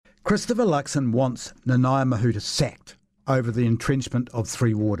Christopher Luxon wants Nanaia Mahuta sacked over the entrenchment of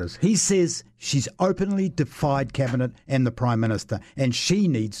Three Waters. He says she's openly defied Cabinet and the Prime Minister, and she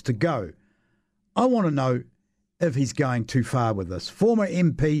needs to go. I want to know if he's going too far with this. Former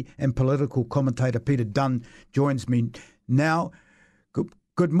MP and political commentator Peter Dunn joins me now.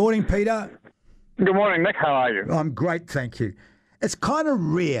 Good morning, Peter. Good morning, Nick. How are you? I'm great, thank you. It's kind of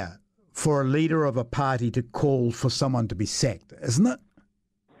rare for a leader of a party to call for someone to be sacked, isn't it?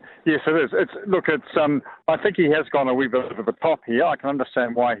 Yes, it is. I think he has gone a wee bit over the top here. I can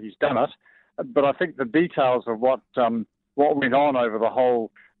understand why he's done it, but I think the details of what went on over the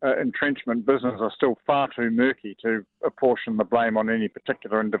whole entrenchment business are still far too murky to apportion the blame on any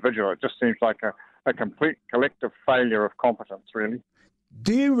particular individual. It just seems like a complete collective failure of competence, really.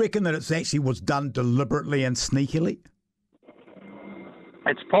 Do you reckon that it actually was done deliberately and sneakily?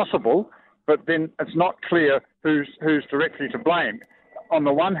 It's possible, but then it's not clear who's directly to blame. On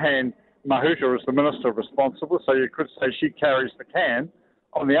the one hand, Mahuta is the minister responsible, so you could say she carries the can.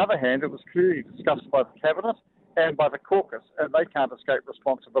 On the other hand, it was clearly discussed by the Cabinet and by the caucus, and they can't escape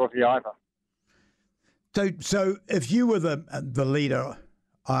responsibility either. So if you were the leader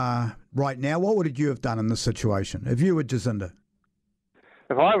right now, what would you have done in this situation if you were Jacinda?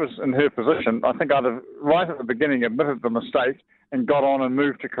 If I was in her position, I think I'd have, right at the beginning, admitted the mistake and got on and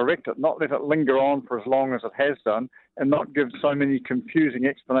moved to correct it, not let it linger on for as long as it has done, and not give so many confusing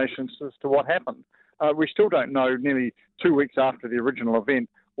explanations as to what happened. We still don't know, nearly 2 weeks after the original event,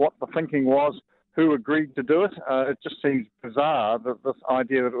 what the thinking was, who agreed to do it. It just seems bizarre, that this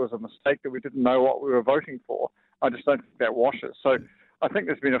idea that it was a mistake, that we didn't know what we were voting for. I just don't think that washes. So I think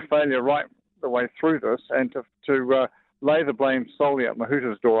there's been a failure right the way through this, and to lay the blame solely at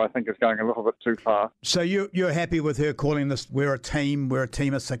Mahuta's door, I think, is going a little bit too far. So you're happy with her calling this, we're a team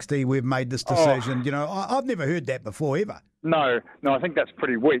of 60, we've made this decision. You know, I've never heard that before, ever. No, I think that's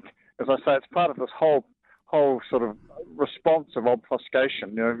pretty weak. As I say, it's part of this whole sort of response of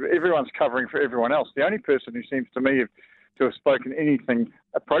obfuscation. You know, everyone's covering for everyone else. The only person who seems to me to have spoken anything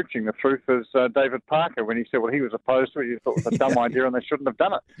approaching the truth is David Parker, when he said, well, he was opposed to it, he thought it was a dumb idea and they shouldn't have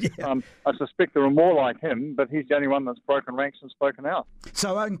done it. Yeah. I suspect there are more like him, but he's the only one that's broken ranks and spoken out.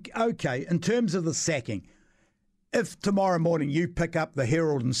 So, okay, in terms of the sacking, if tomorrow morning you pick up the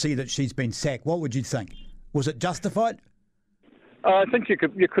Herald and see that she's been sacked, what would you think? Was it justified? I think you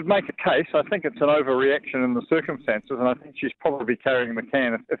could make a case. I think it's an overreaction in the circumstances, and I think she's probably carrying the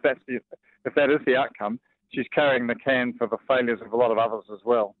can, if that is the outcome. She's carrying the can for the failures of a lot of others as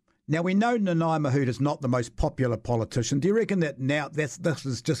well. Now, we know Nanaia Mahuta is not the most popular politician. Do you reckon that now this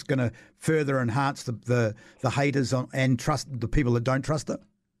is just going to further enhance the haters and trust the people that don't trust her?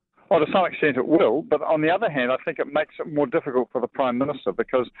 Well, to some extent it will, but on the other hand, I think it makes it more difficult for the Prime Minister,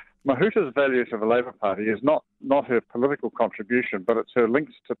 because Mahuta's value to the Labour Party is not her political contribution, but it's her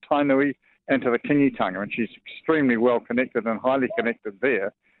links to Tainui and to the Kingitanga, and she's extremely well connected and highly connected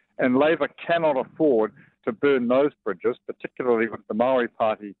there. And Labour cannot afford to burn those bridges, particularly with the Maori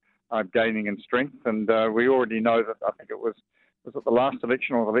Party gaining in strength. And we already know that, I think it was it the last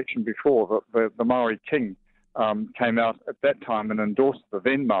election or the election before, that the Maori King came out at that time and endorsed the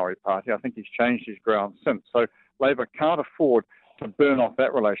then Maori Party. I think he's changed his ground since. So Labour can't afford to burn off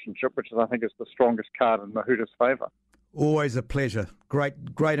that relationship, which I think is the strongest card in Mahuta's favour. Always a pleasure. Great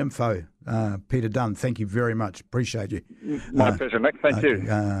info, Peter Dunn. Thank you very much. Appreciate you. My pleasure, Nick. Thank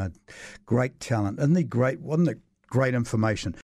you. Great talent. Isn't he great? Wasn't it great information?